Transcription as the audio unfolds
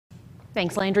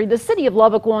Thanks, Landry. The city of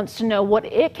Lubbock wants to know what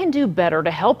it can do better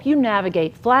to help you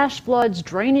navigate flash floods,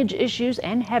 drainage issues,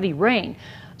 and heavy rain.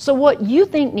 So what you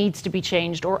think needs to be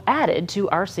changed or added to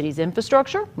our city's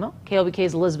infrastructure? Well,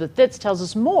 KLBK's Elizabeth Fitz tells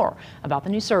us more about the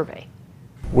new survey.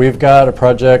 We've got a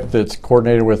project that's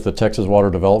coordinated with the Texas Water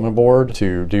Development Board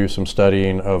to do some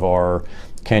studying of our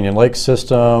Canyon Lake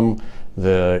system,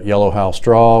 the Yellow House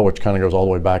Draw, which kind of goes all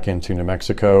the way back into New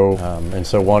Mexico. And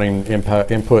so wanting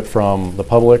input from the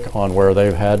public on where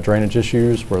they've had drainage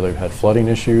issues, where they've had flooding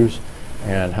issues,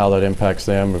 and how that impacts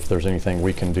them, if there's anything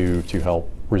we can do to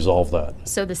help resolve that.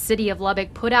 So the city of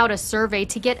Lubbock put out a survey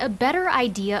to get a better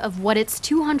idea of what its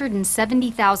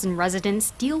 270,000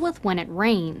 residents deal with when it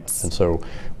rains. And so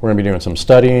we're going to be doing some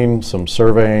studying, some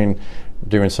surveying,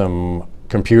 doing some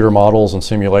computer models and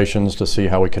simulations to see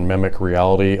how we can mimic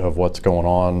reality of what's going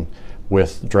on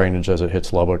with drainage as it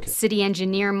hits Lubbock. City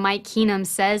engineer Mike Keenum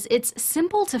says it's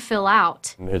simple to fill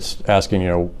out. It's asking,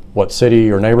 what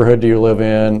city or neighborhood do you live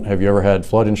in? Have you ever had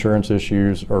flood insurance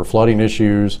issues or flooding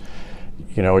issues?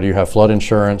 Do you have flood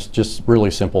insurance? Just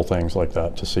really simple things like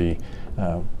that to see,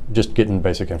 just getting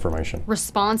basic information.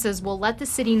 Responses will let the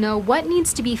city know what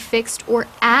needs to be fixed or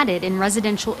added in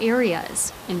residential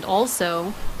areas. And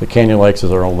also, the Canyon Lakes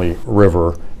is our only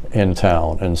river in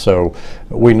town, and so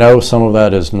we know some of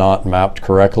that is not mapped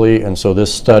correctly, and so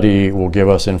this study will give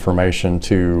us information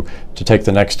to take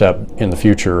the next step in the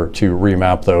future to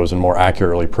remap those and more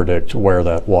accurately predict where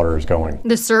that water is going.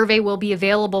 The survey will be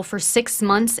available for 6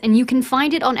 months, and you can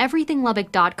find it on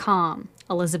everythinglubbock.com.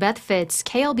 Elizabeth Fitz,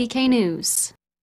 KLBK News.